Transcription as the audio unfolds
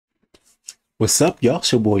What's up, y'all?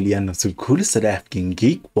 It's your boy Leon, the coolest African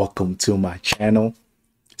geek. Welcome to my channel.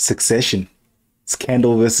 Succession.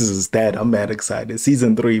 Scandal versus his dad. I'm mad excited.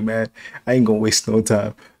 Season 3, man. I ain't gonna waste no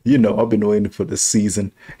time. You know, I've been waiting for this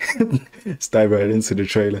season. Let's dive right into the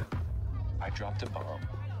trailer. I dropped a bomb.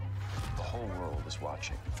 The whole world is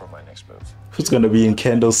watching for my next move. Who's gonna be in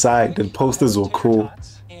Kendall's side? The posters were cool.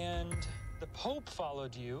 And the Pope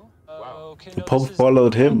followed you. Wow. Okay, The Pope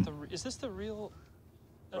followed him. Is this the real?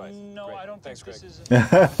 Right. No, Great. I don't Thanks, think this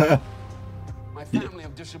Greg. is. My family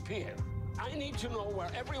have disappeared. I need to know where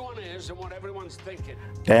everyone is and what everyone's thinking.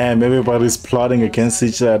 Damn, everybody's plotting against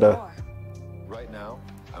each other. Right now,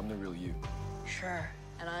 I'm the real you. Sure.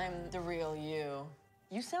 And I'm the real you.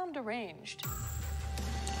 You sound deranged.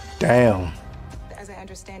 Damn. As I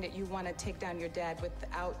understand it, you want to take down your dad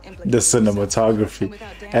without The cinematography.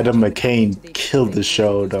 Adam McCain killed the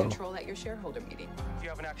show, though. Control at your shareholder meeting. Do you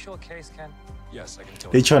have an actual case, Ken? Yes, I can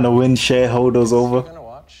tell They you. trying to win shareholders over. Gonna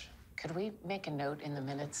watch. Could we make a note in the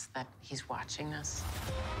minutes that he's watching us?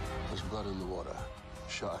 There's blood in the water.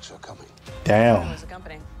 Sharks are coming. Damn. There's a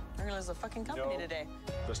company. I realize a fucking company No. today.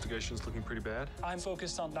 Investigation's looking pretty bad. I'm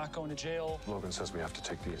focused on not going to jail. Logan says we have to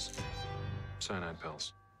take these cyanide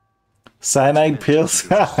pills. Cyanide pills.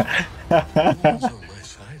 Who's on my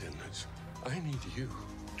side in this? I need you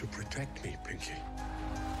to protect me, Pinky.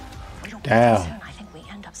 Damn. I think we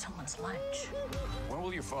end up someone's lunch. When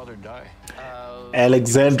will your father die?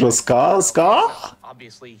 Alexandra Scar?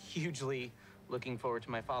 Obviously, hugely looking forward to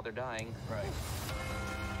my father dying. Right.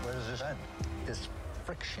 Where does this end? This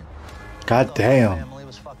friction. God damn. Family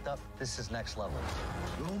was fucked up. This is next level.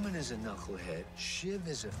 Roman is a knucklehead. Shiv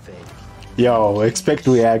is a fake. Yo, expect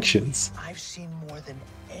reactions. I've seen more than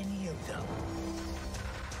any of them.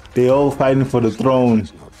 They all fighting for the throne.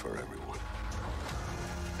 It's not for everyone.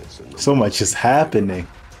 It's a So much is happening.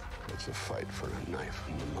 It's a fight for a knife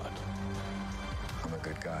in the mud. I'm a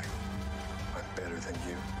good guy. I'm better than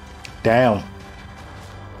you. Damn.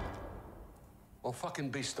 Well, fucking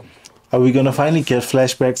beast them. Are we gonna finally get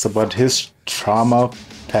flashbacks about his trauma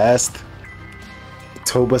past?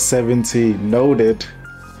 October 17, noted.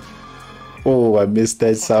 Oh, I missed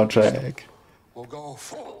that soundtrack. We'll go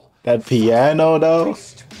full. That piano though,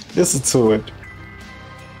 listen to it.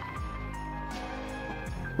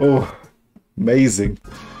 Oh, amazing.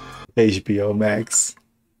 HBO Max.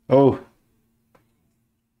 Oh,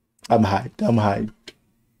 I'm hyped. I'm hyped.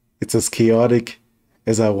 It's as chaotic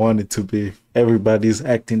as I want it to be. Everybody's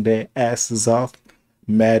acting their asses off.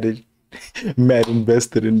 Mad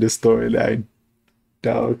invested in this storyline.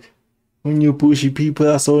 Dog. When you pushy people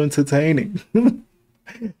are so entertaining.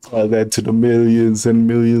 All that to the millions and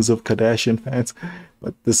millions of Kardashian fans.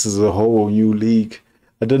 But this is a whole new league.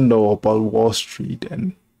 I didn't know about Wall Street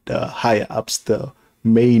and the higher ups, the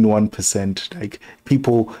main 1%. Like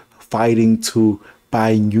people fighting to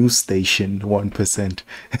buy news station 1%.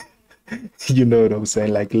 You know what I'm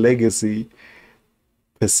saying? Like legacy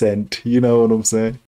percent. You know what I'm saying?